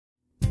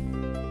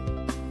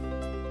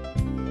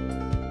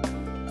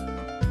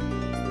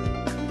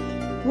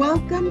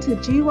Welcome to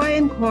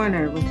GYN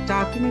Corner with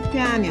Dr.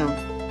 McDaniel,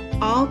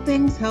 all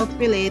things health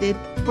related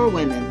for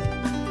women.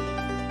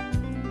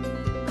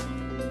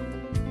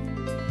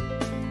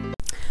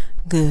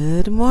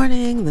 Good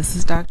morning, this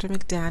is Dr.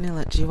 McDaniel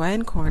at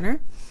GYN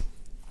Corner.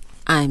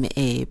 I'm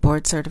a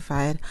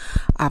board-certified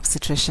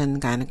obstetrician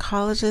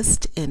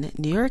gynecologist in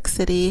New York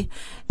City,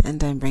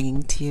 and I'm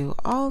bringing to you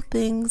all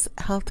things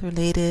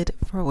health-related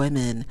for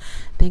women.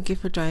 Thank you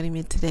for joining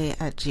me today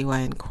at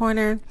GYN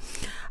Corner.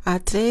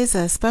 Today is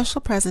a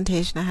special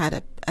presentation. I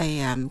had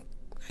a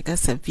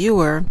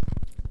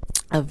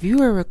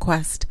viewer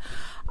request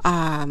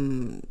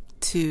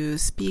to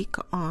speak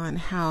on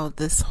how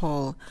this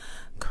whole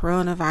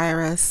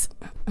coronavirus,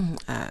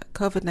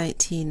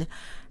 COVID-19,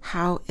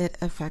 how it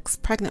affects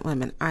pregnant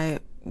women. I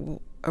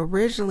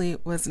originally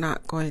was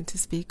not going to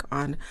speak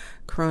on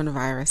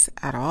coronavirus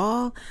at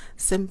all,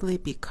 simply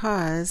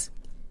because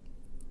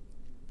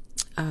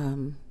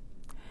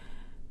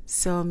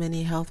so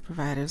many health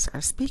providers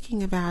are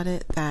speaking about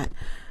it that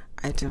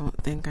I don't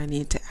think I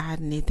need to add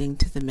anything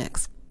to the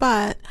mix.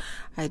 But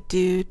I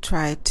do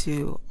try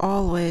to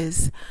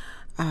always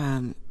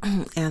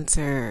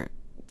answer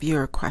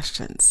viewer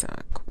questions. So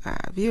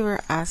a viewer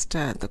asked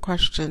the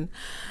question,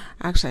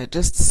 actually I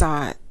just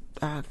saw it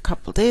a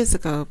couple days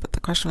ago, but the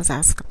question was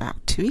asked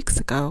about 2 weeks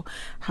ago: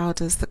 how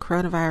does the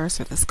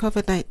coronavirus or this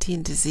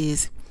COVID-19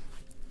 disease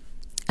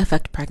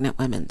affect pregnant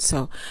women?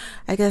 So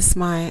I guess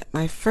my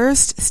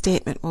first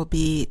statement will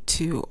be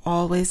to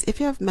always, if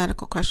you have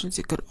medical questions,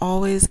 you could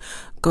always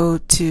go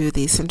to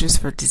the Centers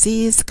for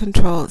Disease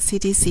Control,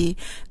 CDC.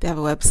 They have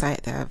a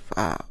website. They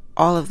have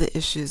all of the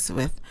issues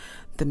with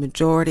the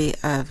majority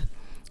of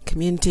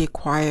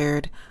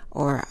community-acquired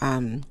or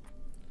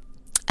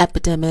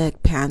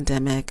epidemic,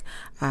 pandemic,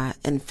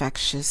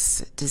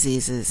 infectious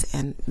diseases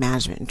and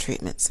management and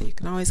treatment. So you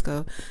can always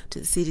go to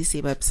the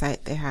CDC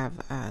website. They have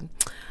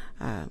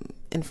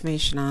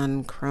information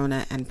on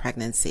corona and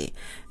pregnancy.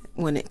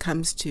 When it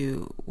comes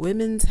to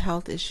women's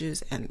health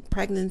issues and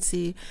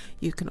pregnancy,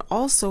 you can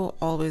also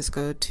always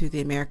go to the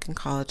American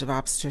College of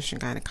Obstetrician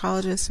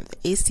Gynecologists, or the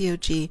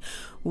ACOG.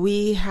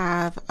 We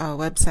have a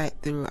website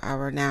through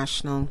our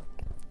national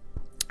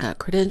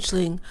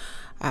credentialing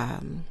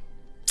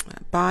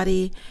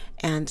body,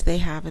 and they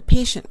have a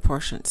patient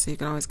portion, so you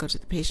can always go to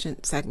the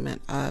patient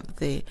segment of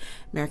the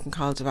American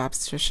College of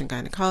Obstetrician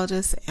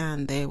Gynecologists,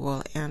 and they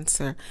will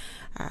answer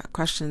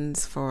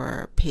questions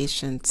for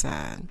patient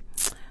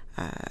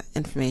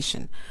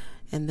information.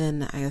 And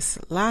then I guess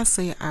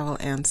lastly I will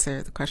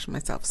answer the question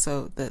myself.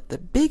 So the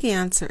big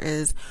answer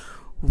is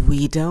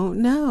we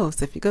don't know.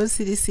 So if you go to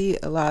CDC,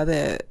 a lot of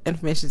the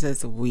information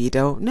says we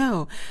don't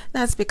know.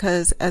 That's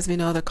because, as we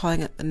know, they're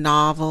calling it the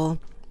novel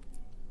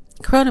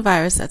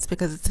coronavirus. That's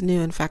because it's a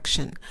new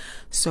infection.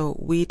 So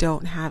we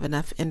don't have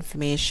enough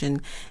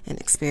information and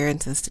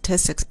experience and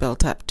statistics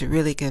built up to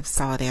really give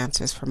solid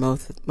answers for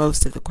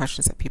most of the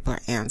questions that people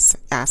are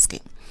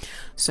asking.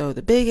 So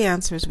the big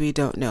answer is we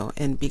don't know.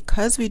 And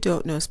because we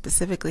don't know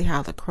specifically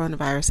how the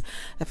coronavirus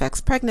affects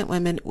pregnant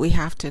women, we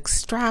have to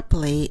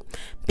extrapolate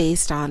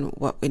based on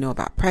what we know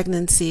about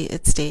pregnancy,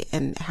 its state,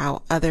 and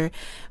how other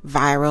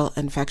viral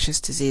infectious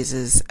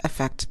diseases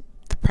affect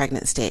the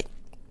pregnant state.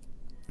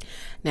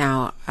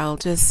 Now, I'll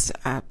just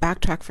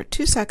backtrack for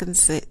 2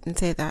 seconds and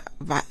say that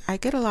I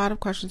get a lot of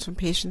questions from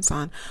patients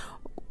on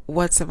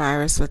what's a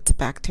virus, what's a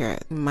bacteria.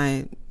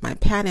 My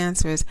pat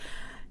answer is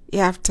you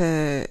have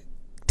to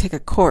take a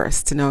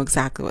course to know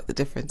exactly what the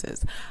difference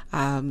is.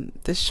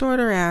 The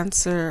shorter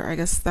answer, I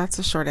guess that's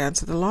the short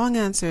answer. The long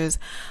answer is,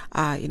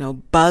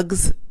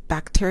 bugs,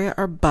 bacteria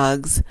are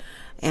bugs,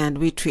 and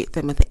we treat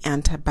them with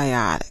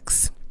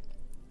antibiotics.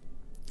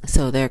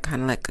 So they're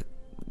kind of like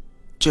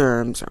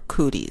germs or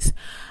cooties.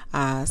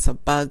 So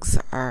bugs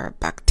are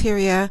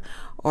bacteria,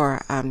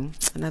 or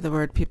another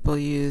word people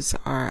use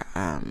are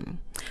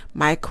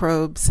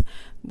microbes.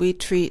 We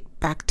treat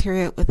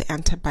bacteria with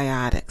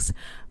antibiotics.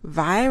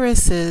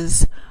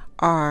 Viruses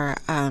are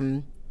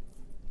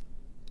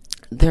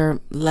they're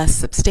less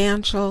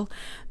substantial.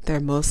 They're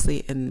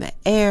mostly in the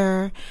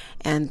air,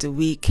 and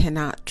we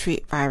cannot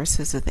treat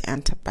viruses with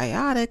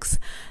antibiotics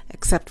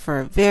except for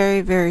a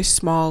very, very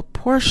small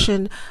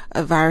portion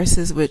of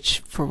viruses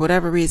which, for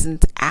whatever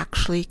reasons,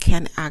 actually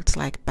can act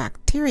like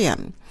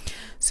bacterium.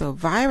 So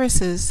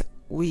viruses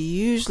we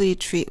usually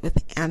treat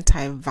with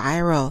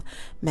antiviral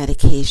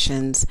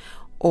medications,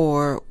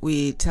 or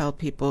we tell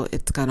people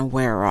it's going to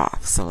wear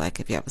off. So like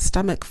if you have a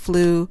stomach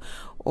flu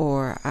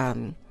or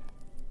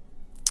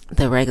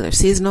the regular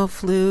seasonal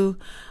flu,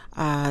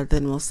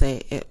 then we'll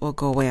say it will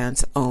go away on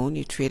its own.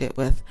 You treat it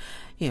with,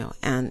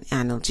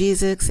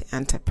 analgesics,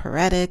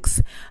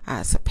 antipyretics,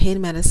 so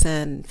pain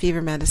medicine,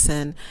 fever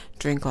medicine,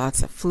 drink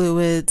lots of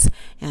fluids,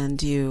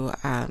 and you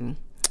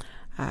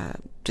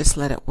just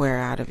let it wear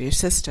out of your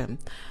system.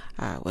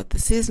 With the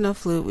seasonal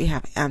flu, we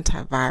have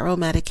antiviral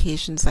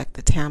medications like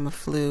the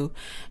Tamiflu,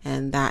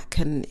 and that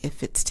can,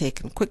 if it's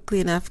taken quickly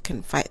enough,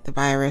 can fight the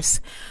virus.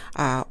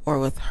 Or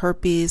with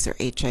herpes or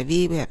HIV,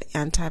 we have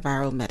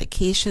antiviral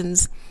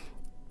medications.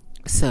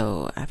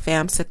 So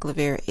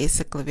famciclovir,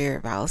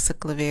 acyclovir,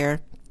 valacyclovir.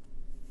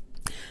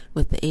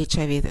 With the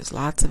HIV, there's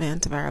lots of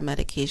antiviral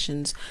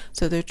medications,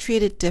 so they're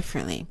treated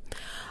differently.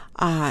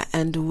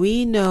 And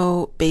we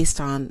know,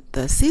 based on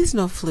the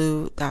seasonal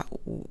flu, that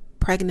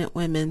pregnant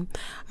women,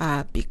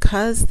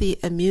 because the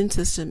immune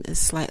system is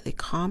slightly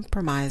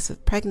compromised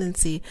with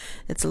pregnancy,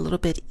 it's a little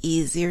bit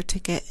easier to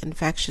get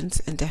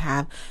infections and to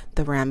have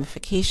the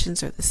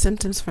ramifications or the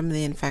symptoms from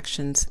the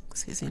infections.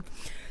 Excuse me.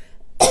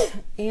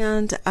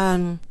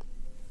 And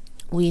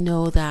we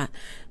know that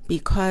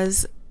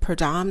because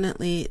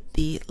predominantly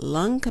the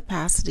lung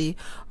capacity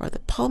or the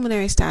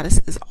pulmonary status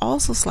is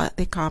also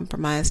slightly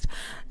compromised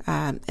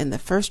in the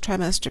first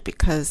trimester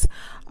because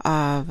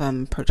of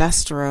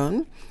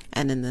progesterone,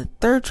 and in the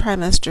third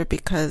trimester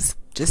because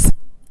just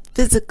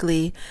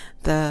physically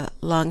the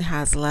lung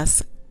has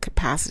less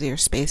capacity or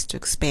space to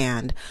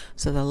expand.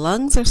 So the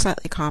lungs are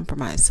slightly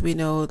compromised. So we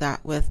know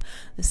that with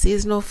the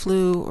seasonal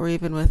flu, or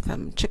even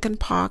with chicken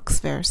pox,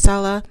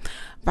 varicella,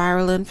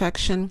 viral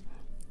infection,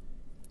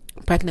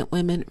 pregnant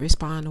women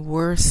respond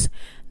worse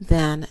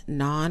than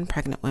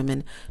non-pregnant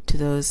women to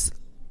those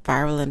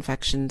viral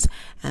infections,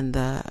 and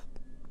the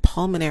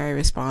pulmonary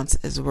response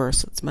is worse.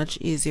 So it's much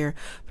easier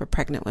for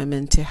pregnant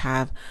women to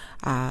have,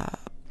 I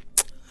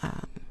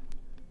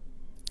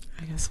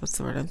guess what's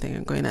the word I'm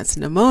thinking? That's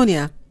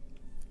pneumonia,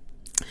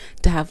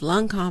 to have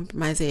lung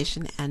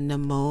compromisation and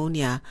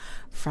pneumonia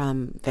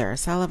from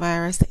varicella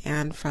virus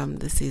and from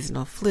the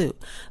seasonal flu.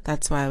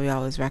 That's why we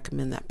always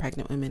recommend that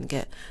pregnant women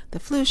get the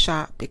flu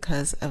shot,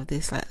 because of the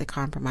slightly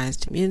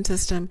compromised immune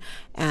system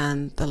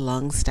and the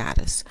lung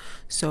status.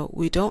 So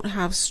we don't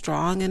have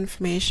strong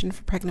information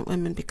for pregnant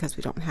women because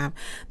we don't have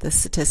the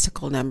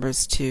statistical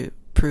numbers to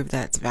prove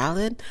that it's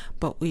valid,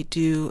 but we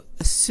do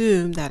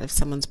assume that if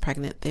someone's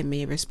pregnant, they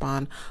may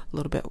respond a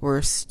little bit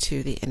worse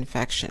to the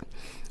infection.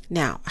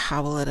 Now,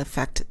 how will it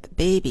affect the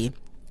baby?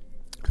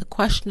 The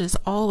question is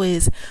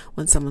always,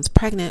 when someone's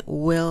pregnant,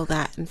 will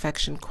that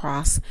infection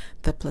cross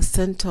the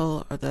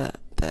placental or the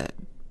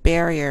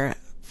barrier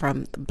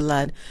from the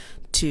blood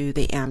to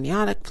the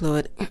amniotic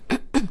fluid?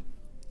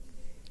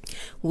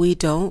 We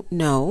don't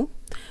know.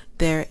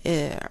 There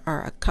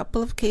are a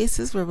couple of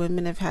cases where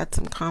women have had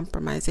some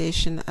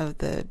compromisation of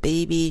the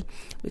baby.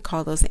 We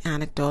call those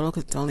anecdotal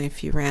because it's only a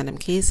few random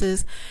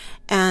cases.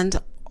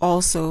 And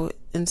also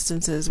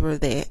instances where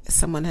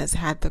someone has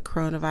had the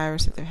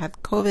coronavirus, or they've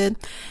had COVID,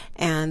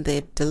 and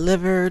they've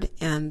delivered,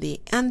 and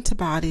the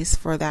antibodies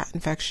for that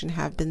infection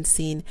have been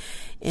seen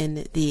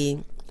in the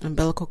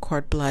umbilical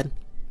cord blood,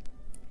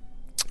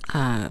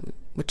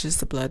 which is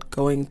the blood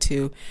going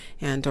to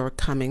and or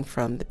coming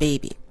from the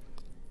baby.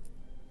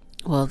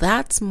 Well,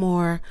 that's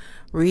more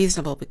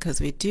reasonable because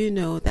we do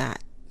know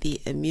that the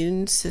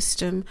immune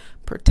system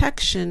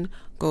protection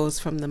goes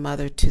from the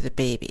mother to the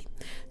baby.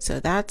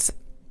 So that's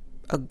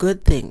a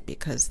good thing,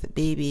 because the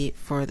baby,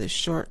 for the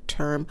short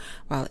term,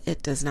 while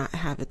it does not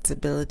have its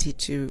ability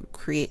to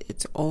create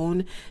its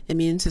own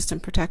immune system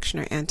protection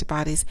or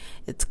antibodies,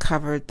 it's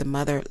covered. The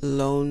mother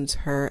loans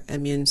her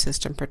immune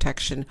system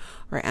protection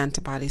or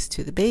antibodies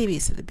to the baby,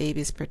 so the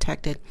baby is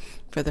protected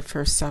for the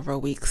first several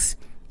weeks,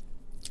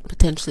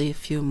 potentially a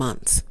few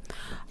months.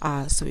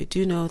 So we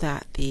do know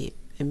that the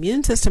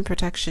immune system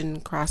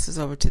protection crosses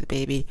over to the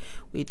baby.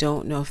 We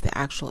don't know if the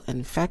actual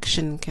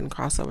infection can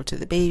cross over to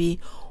the baby,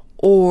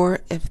 or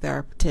if there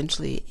are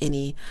potentially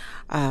any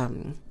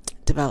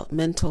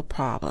developmental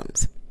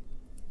problems.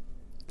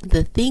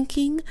 The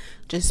thinking,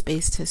 just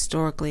based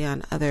historically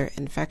on other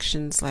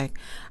infections like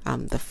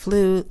the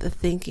flu, the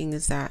thinking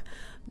is that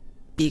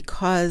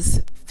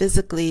because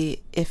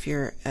physically, if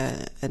you're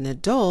an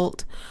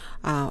adult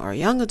or a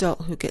young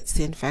adult who gets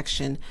the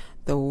infection,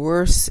 the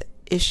worst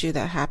issue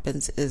that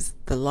happens is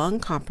the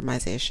lung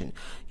compromisation.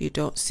 You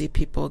don't see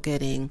people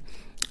getting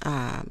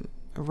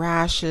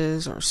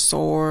rashes or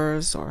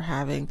sores or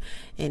having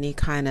any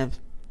kind of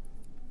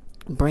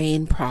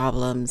brain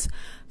problems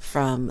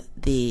from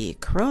the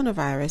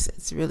coronavirus.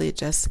 It's really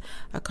just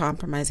a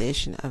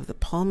compromisation of the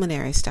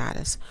pulmonary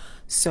status.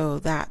 So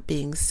that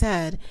being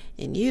said,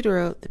 in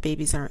utero, the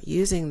babies aren't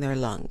using their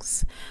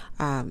lungs.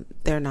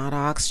 They're not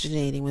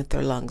oxygenating with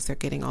their lungs. They're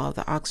getting all of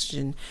the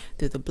oxygen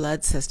through the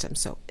blood system.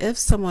 So if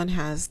someone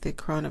has the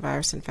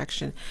coronavirus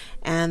infection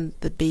and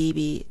the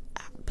baby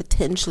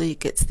potentially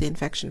gets the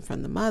infection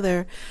from the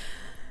mother,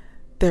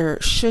 there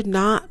should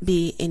not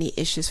be any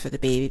issues for the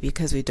baby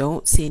because we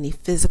don't see any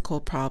physical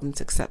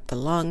problems except the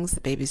lungs.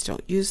 The babies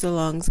don't use the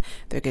lungs.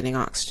 They're getting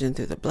oxygen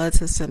through the blood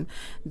system.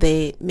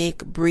 They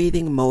make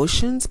breathing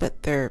motions,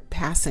 but they're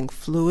passing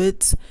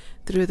fluids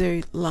through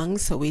their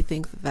lungs. So we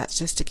think that that's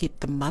just to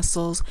keep the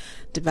muscles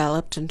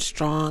developed and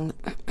strong.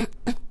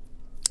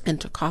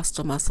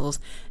 Intercostal muscles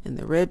in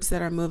the ribs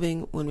that are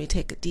moving when we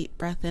take a deep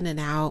breath in and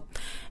out.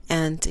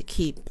 and to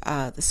keep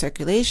the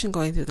circulation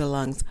going through the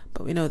lungs.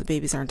 But we know the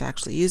babies aren't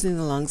actually using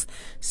the lungs,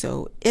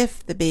 so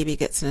if the baby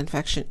gets an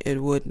infection,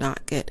 it would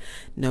not get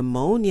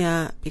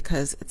pneumonia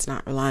because it's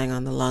not relying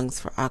on the lungs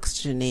for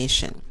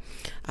oxygenation.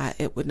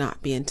 It would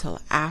not be until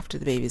after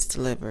the baby is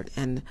delivered,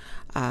 and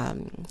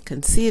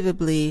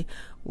conceivably,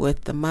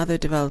 with the mother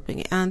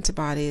developing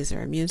antibodies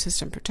or immune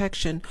system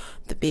protection,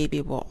 the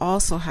baby will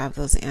also have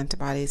those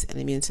antibodies and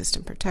immune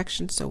system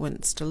protection. So when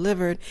it's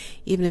delivered,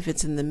 even if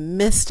it's in the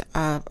midst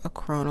of a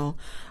coronal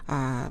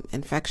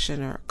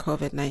infection or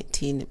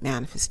COVID-19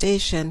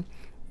 manifestation,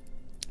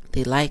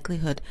 the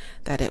likelihood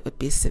that it would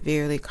be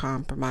severely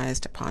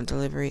compromised upon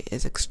delivery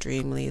is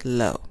extremely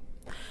low.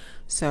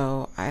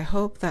 So I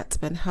hope that's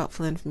been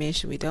helpful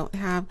information. We don't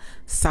have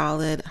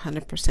solid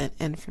 100%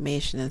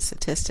 information and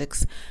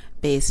statistics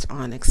based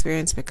on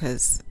experience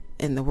because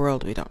in the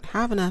world we don't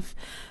have enough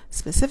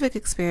specific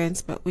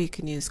experience, but we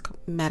can use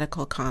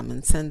medical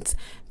common sense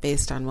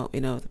based on what we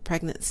know of the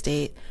pregnant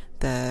state,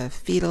 the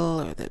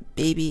fetal or the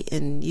baby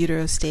in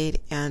utero state,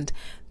 and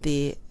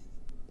the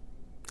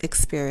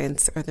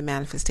experience or the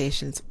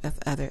manifestations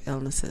with other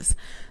illnesses.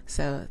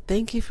 So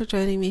thank you for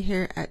joining me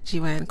here at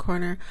GYN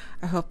Corner.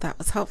 I hope that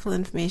was helpful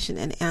information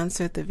and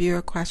answered the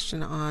viewer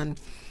question on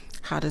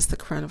how does the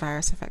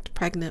coronavirus affect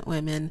pregnant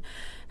women.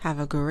 Have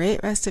a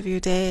great rest of your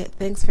day.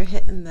 Thanks for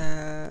hitting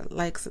the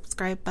like,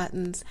 subscribe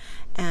buttons,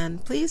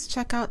 and please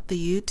check out the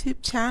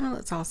YouTube channel.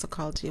 It's also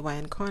called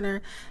GYN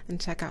Corner,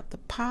 and check out the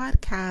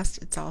podcast.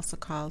 It's also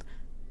called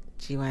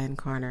GYN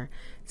Corner.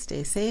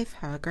 Stay safe.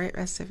 Have a great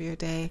rest of your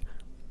day.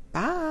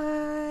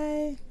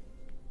 Bye.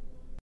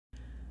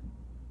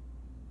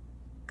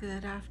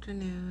 Good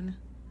afternoon.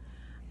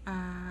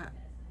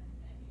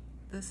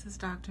 This is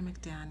Dr.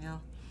 McDaniel,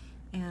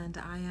 and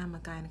I am a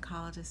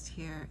gynecologist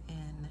here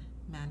in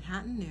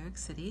Manhattan, New York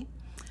City.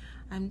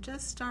 I'm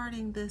just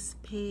starting this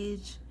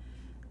page,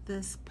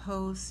 this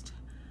post.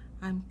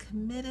 I'm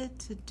committed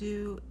to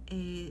do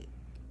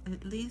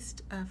at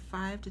least a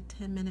 5 to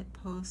 10 minute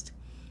post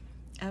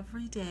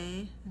every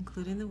day,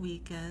 including the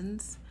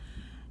weekends.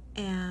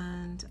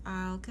 And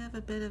I'll give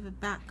a bit of a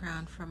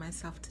background for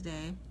myself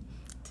today.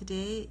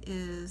 Today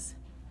is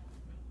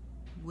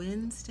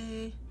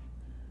Wednesday,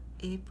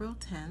 April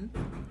 10th,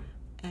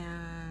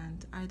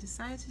 and I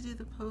decided to do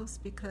the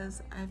post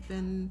because I've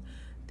been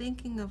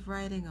thinking of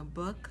writing a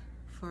book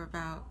for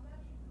about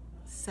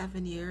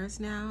 7 years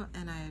now,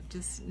 and I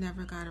just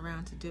never got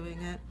around to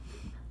doing it.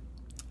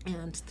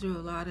 And through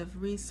a lot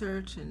of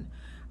research and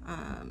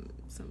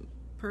some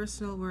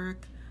personal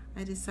work,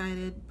 I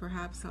decided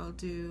perhaps I'll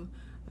do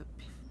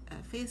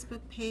a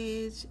Facebook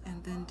page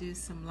and then do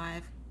some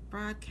live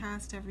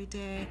broadcast every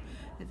day.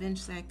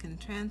 Eventually I can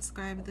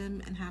transcribe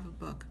them and have a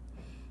book.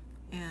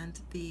 And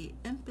the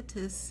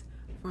impetus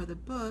for the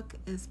book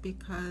is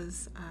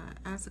because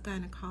as a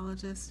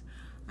gynecologist,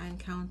 I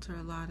encounter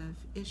a lot of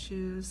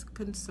issues,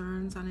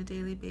 concerns on a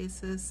daily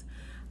basis.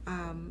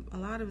 A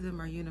lot of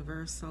them are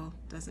universal.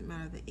 Doesn't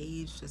matter the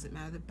age, doesn't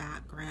matter the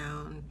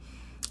background.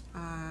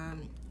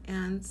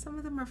 And some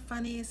of them are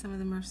funny, some of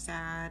them are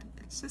sad.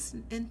 It's just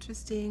an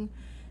interesting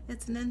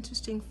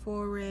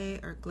foray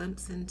or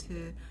glimpse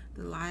into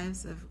the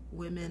lives of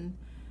women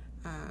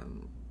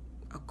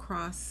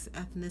across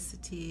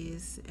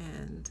ethnicities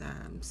and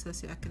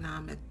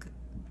socioeconomic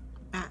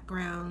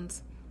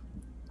backgrounds.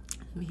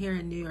 I'm here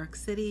in New York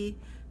City,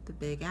 the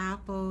Big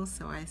Apple,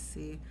 so I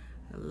see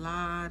a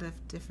lot of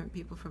different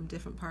people from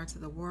different parts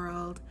of the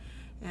world.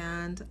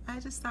 And I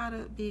just thought it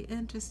would be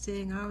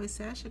interesting. I always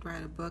say I should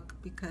write a book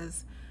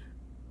because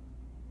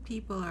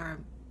people are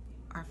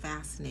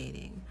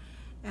fascinating.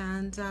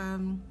 And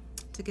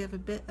to give a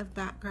bit of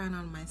background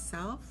on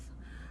myself,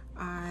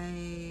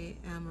 I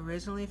am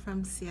originally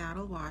from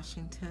Seattle,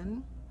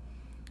 Washington.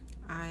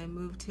 I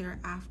moved here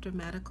after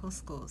medical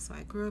school. So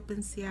I grew up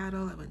in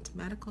Seattle. I went to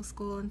medical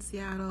school in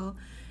Seattle,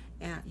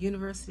 at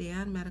university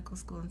and medical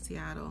school in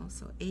Seattle.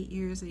 So 8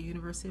 years at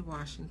University of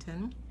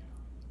Washington.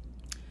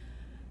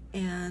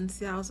 And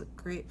Seattle's a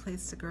great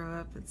place to grow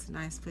up. It's a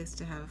nice place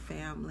to have a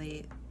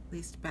family, at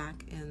least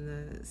back in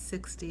the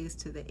 60s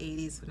to the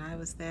 80s when I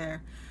was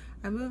there.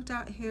 I moved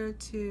out here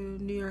to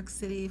New York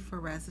City for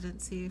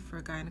residency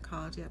for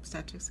gynecology,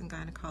 obstetrics and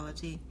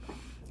gynecology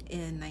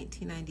in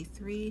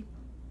 1993.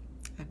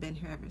 I've been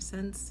here ever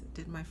since,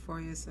 did my 4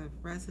 years of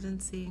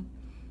residency,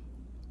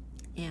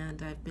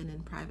 and I've been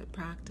in private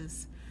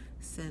practice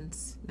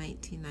since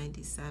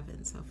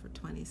 1997, so for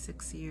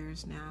 26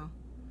 years now.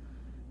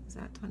 Is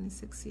that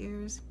 26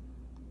 years?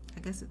 I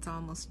guess it's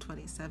almost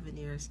 27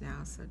 years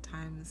now, so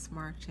time is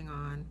marching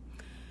on.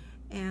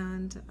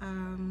 And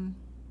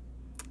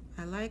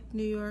I liked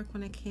New York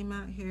when I came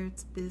out here.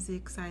 It's a busy,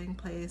 exciting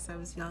place. I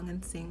was young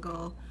and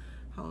single.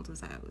 How old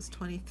was I? I was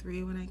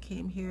 23 when I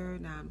came here.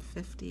 Now I'm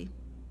 50,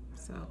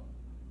 so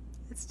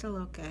it's still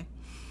okay.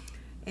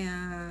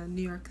 And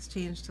New York has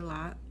changed a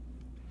lot.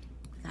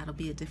 That'll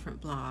be a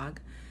different blog.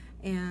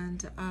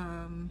 And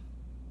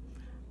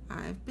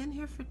I've been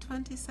here for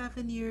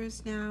 27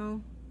 years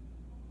now.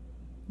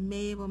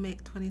 May will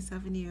make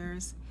 27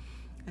 years.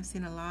 I've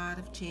seen a lot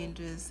of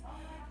changes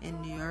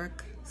in New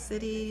York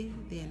City,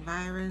 the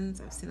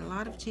environs. I've seen a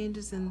lot of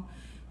changes in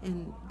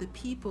the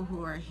people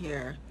who are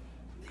here,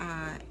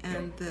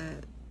 and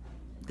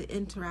the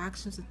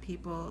interactions with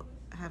people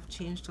have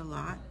changed a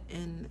lot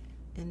in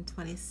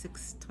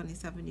 26,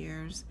 27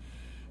 years,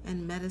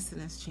 and medicine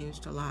has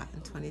changed a lot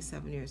in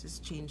 27 years. It's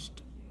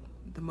changed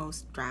the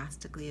most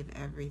drastically of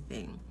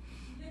everything.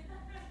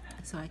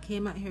 So I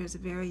came out here as a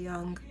very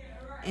young,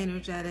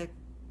 energetic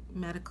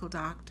medical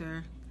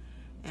doctor,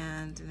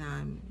 and now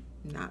I'm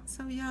not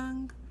so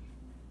young.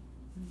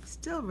 I'm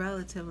still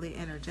relatively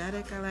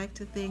energetic, I like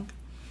to think.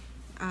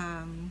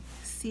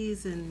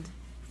 Seasoned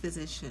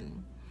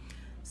physician.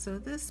 So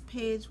this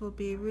page will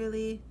be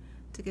really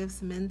to give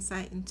some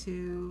insight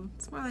into,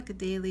 it's more like a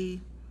daily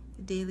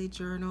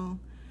journal,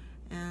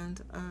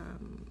 and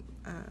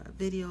a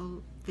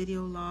video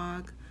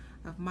log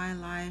of my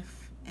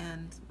life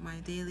and my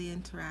daily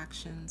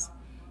interactions.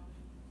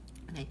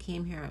 And I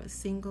came here, I was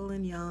single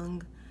and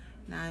young.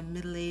 Now I'm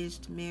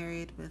middle-aged,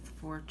 married with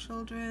 4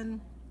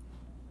 children.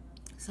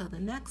 So the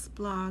next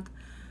blog,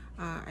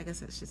 I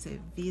guess I should say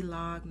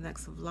vlog,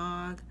 next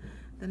vlog.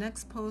 The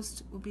next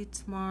post will be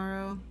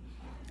tomorrow.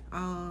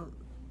 I'll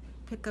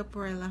pick up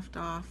where I left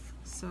off.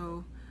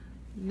 So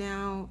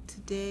now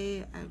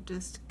today I've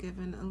just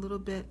given a little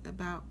bit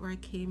about where I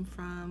came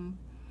from,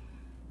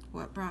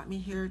 what brought me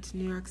here to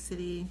New York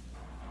City,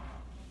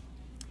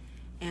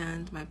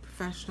 and my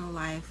professional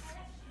life.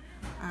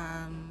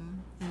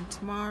 And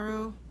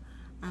tomorrow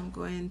I'm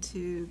going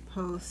to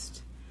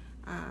post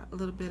a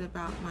little bit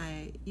about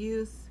my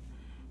youth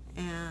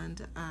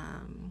and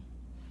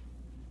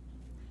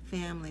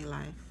family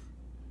life.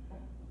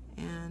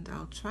 And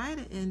I'll try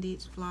to end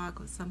each vlog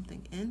with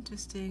something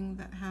interesting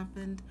that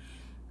happened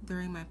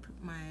during my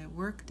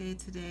work day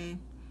today.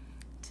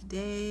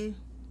 Today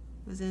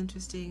was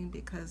interesting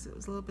because it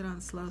was a little bit on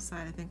the slow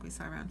side. I think we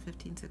saw around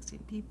 15, 16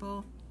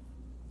 people,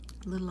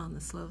 a little on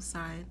the slow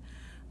side,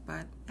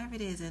 but every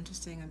day is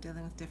interesting. I'm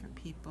dealing with different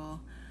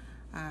people.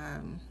 I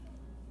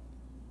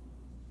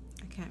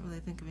can't really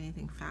think of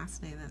anything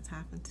fascinating that's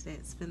happened today.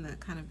 It's been the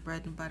kind of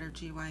bread and butter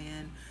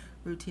GYN,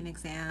 routine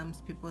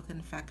exams, people with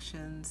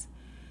infections.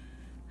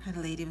 Had a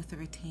lady with a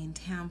retained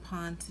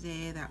tampon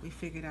today that we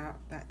figured out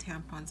that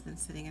tampon's been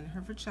sitting in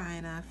her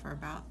vagina for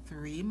about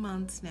 3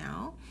 months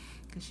now,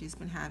 because she's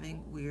been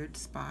having weird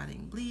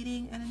spotting,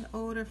 bleeding, and an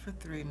odor for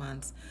 3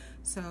 months.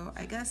 So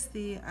I guess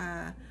the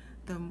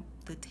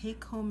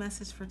take-home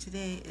message for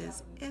today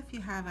is, if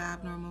you have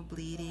abnormal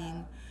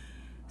bleeding,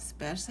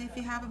 especially if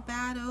you have a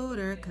bad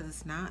odor, because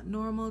it's not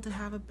normal to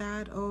have a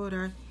bad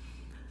odor,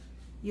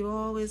 you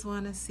always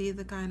want to see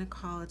the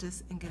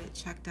gynecologist and get it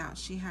checked out.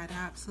 She had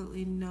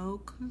absolutely no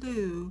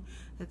clue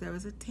that there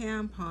was a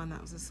tampon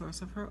that was the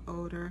source of her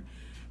odor,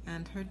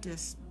 and her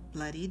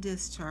bloody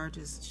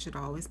discharges should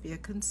always be a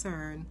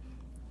concern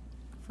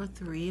for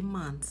 3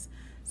 months.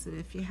 So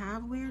if you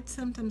have weird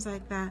symptoms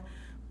like that,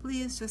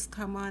 please just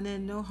come on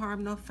in. No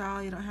harm, no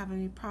foul. You don't have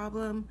any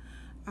problem.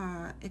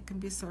 It can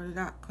be sorted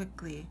out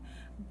quickly.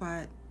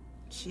 But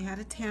she had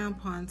a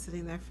tampon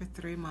sitting there for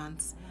 3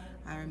 months.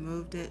 I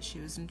removed it. She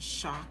was in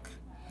shock.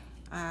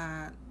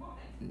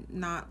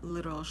 Not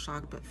literal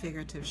shock, but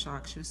figurative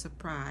shock. She was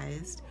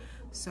surprised.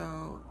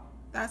 So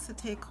that's the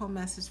take-home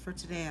message for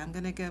today. I'm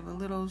going to give a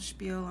little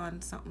spiel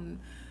on something.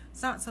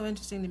 It's not so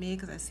interesting to me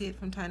because I see it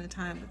from time to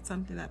time, but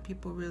something that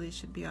people really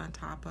should be on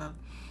top of.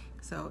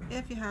 So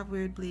if you have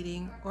weird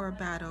bleeding or a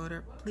bad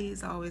odor,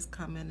 please always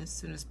come in as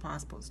soon as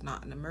possible. It's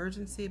not an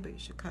emergency, but you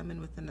should come in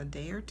within a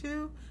day or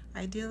two,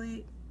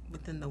 ideally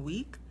within the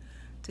week,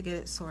 to get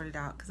it sorted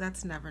out, because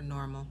that's never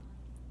normal.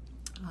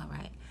 All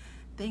right.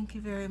 Thank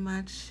you very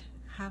much.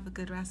 Have a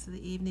good rest of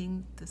the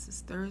evening. This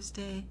is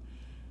Thursday.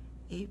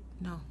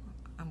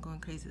 I'm going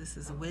crazy. This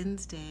is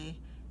Wednesday,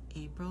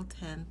 April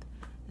 10th,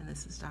 and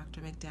this is Dr.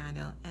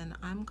 McDaniel, and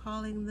I'm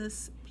calling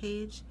this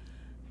page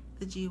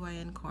the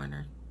GYN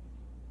Corner.